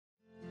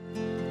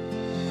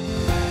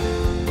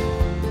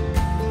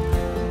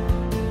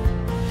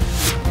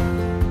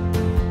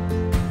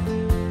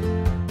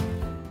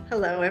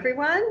Hello,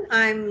 everyone.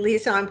 I'm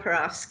Liise-Anne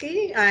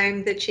Pirofski.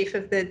 I'm the chief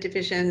of the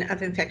Division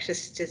of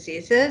Infectious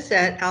Diseases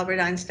at Albert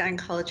Einstein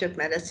College of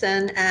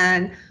Medicine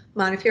and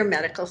Montefiore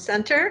Medical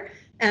Center.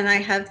 And I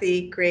have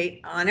the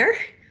great honor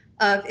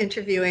of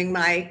interviewing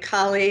my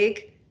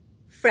colleague,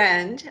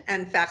 friend,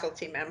 and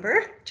faculty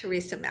member,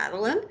 Theresa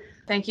Madaline.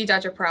 Thank you,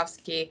 Dr.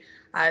 Pirofski.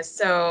 I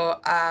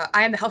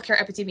am the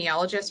healthcare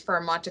epidemiologist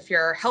for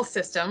Montefiore Health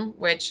System,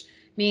 which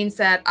means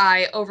that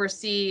I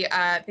oversee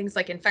things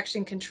like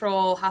infection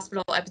control,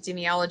 hospital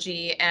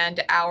epidemiology,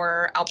 and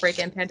our outbreak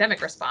and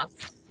pandemic response.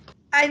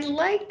 I'd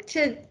like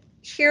to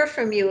hear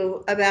from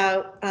you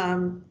about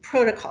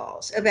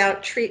protocols,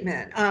 about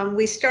treatment.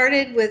 We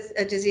started with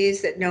a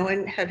disease that no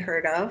one had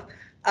heard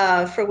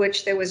of, for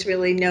which there was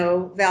really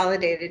no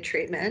validated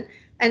treatment.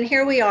 And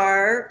here we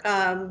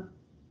are,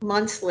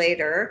 months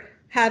later,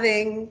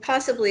 having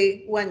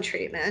possibly one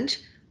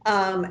treatment,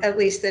 at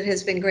least that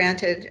has been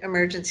granted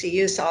emergency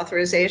use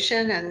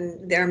authorization,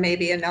 and there may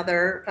be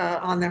another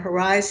on the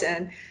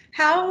horizon.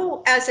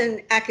 How, as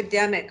an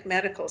academic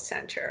medical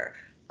center,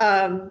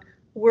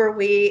 were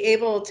we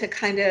able to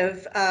kind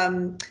of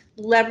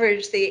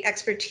leverage the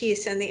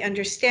expertise and the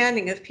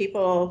understanding of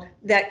people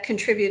that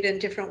contribute in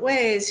different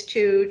ways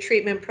to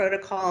treatment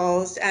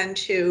protocols and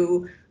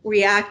to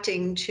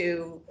reacting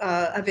to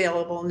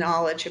available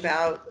knowledge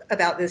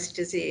about this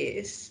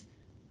disease?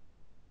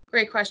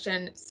 Great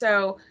question.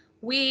 So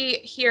we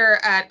here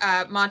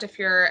at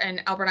Montefiore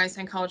and Albert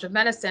Einstein College of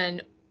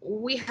Medicine,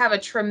 we have a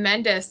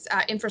tremendous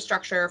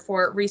infrastructure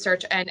for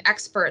research and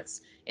experts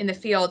in the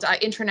field,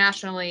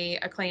 internationally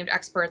acclaimed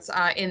experts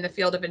in the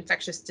field of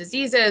infectious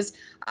diseases,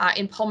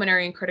 in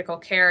pulmonary and critical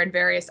care, and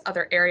various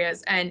other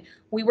areas. And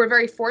we were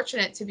very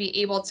fortunate to be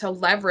able to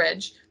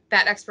leverage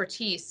that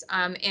expertise,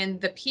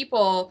 and the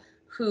people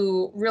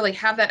who really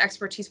have that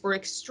expertise were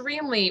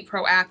extremely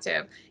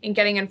proactive in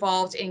getting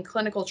involved in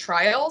clinical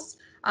trials,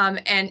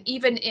 and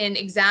even in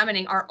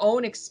examining our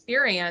own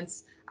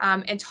experience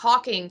and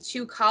talking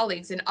to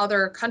colleagues in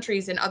other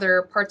countries, in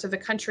other parts of the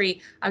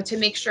country, to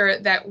make sure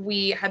that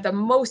we had the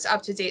most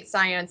up-to-date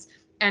science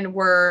and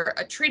were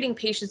treating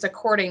patients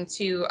according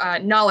to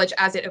knowledge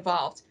as it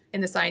evolved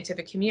in the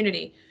scientific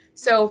community.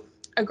 So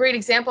a great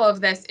example of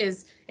this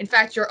is, in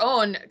fact, your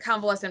own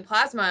convalescent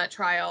plasma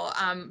trial.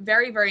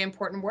 Very, very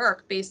important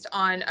work based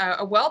on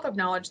a wealth of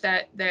knowledge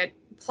that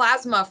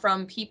plasma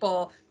from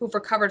people who've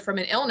recovered from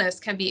an illness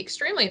can be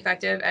extremely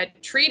effective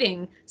at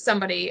treating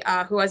somebody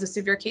who has a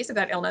severe case of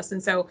that illness.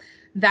 And so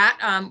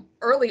that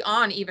early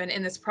on, even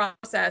in this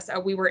process,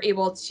 we were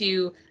able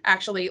to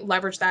actually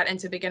leverage that and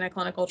to begin a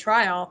clinical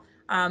trial,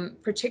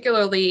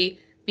 particularly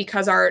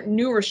because our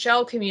New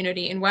Rochelle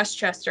community in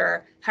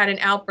Westchester had an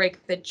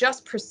outbreak that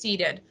just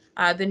preceded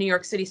the New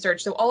York City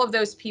surge. So all of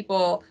those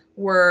people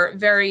were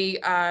very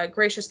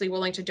graciously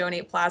willing to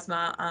donate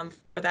plasma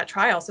for that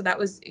trial. So that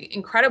was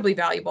incredibly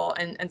valuable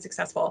and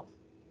successful.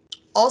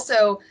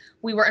 Also,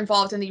 we were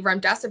involved in the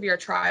remdesivir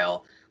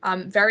trial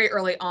very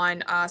early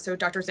on. So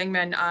Dr.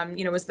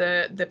 Zingman, was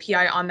the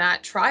PI on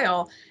that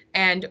trial,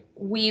 and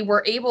we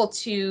were able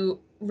to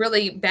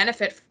really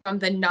benefit from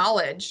the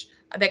knowledge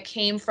that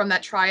came from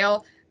that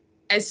trial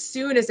as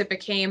soon as it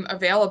became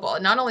available.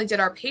 Not only did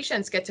our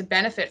patients get to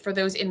benefit for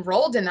those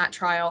enrolled in that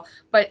trial,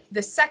 but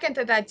the second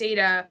that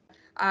data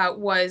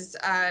was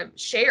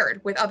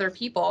shared with other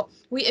people,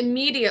 we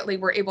immediately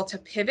were able to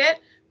pivot.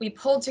 We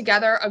pulled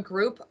together a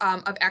group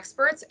of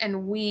experts,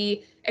 and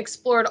we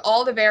explored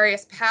all the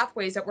various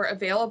pathways that were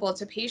available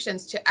to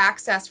patients to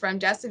access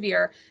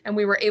remdesivir, and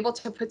we were able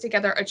to put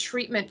together a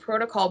treatment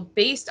protocol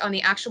based on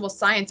the actual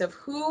science of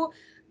who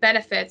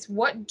benefits,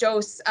 what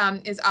dose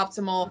is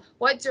optimal,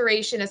 what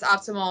duration is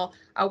optimal.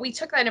 We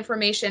took that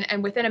information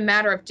and within a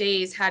matter of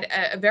days had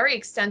a very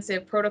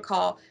extensive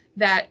protocol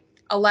that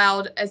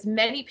allowed as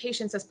many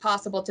patients as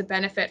possible to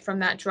benefit from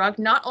that drug,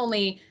 not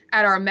only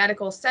at our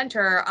medical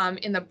center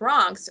in the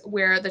Bronx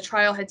where the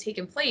trial had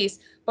taken place,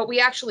 but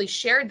we actually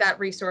shared that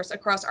resource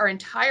across our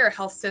entire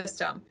health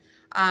system.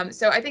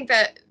 So I think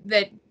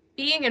that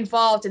being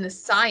involved in the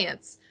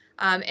science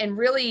and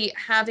really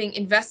having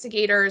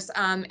investigators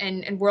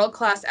and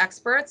world-class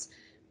experts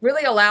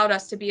really allowed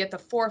us to be at the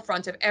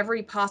forefront of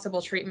every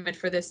possible treatment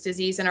for this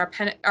disease, and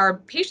our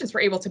patients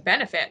were able to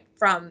benefit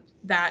from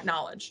that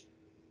knowledge.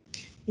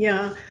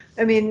 Yeah,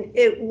 I mean,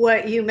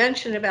 what you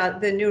mentioned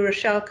about the New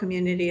Rochelle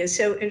community is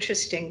so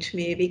interesting to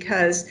me,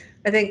 because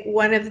I think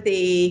one of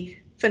the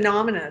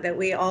phenomena that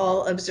we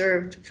all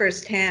observed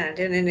firsthand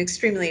in an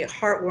extremely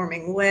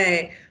heartwarming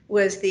way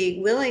was the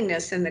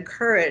willingness and the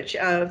courage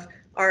of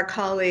our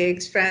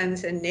colleagues,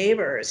 friends, and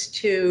neighbors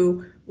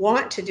to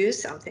want to do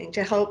something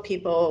to help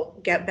people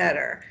get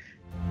better.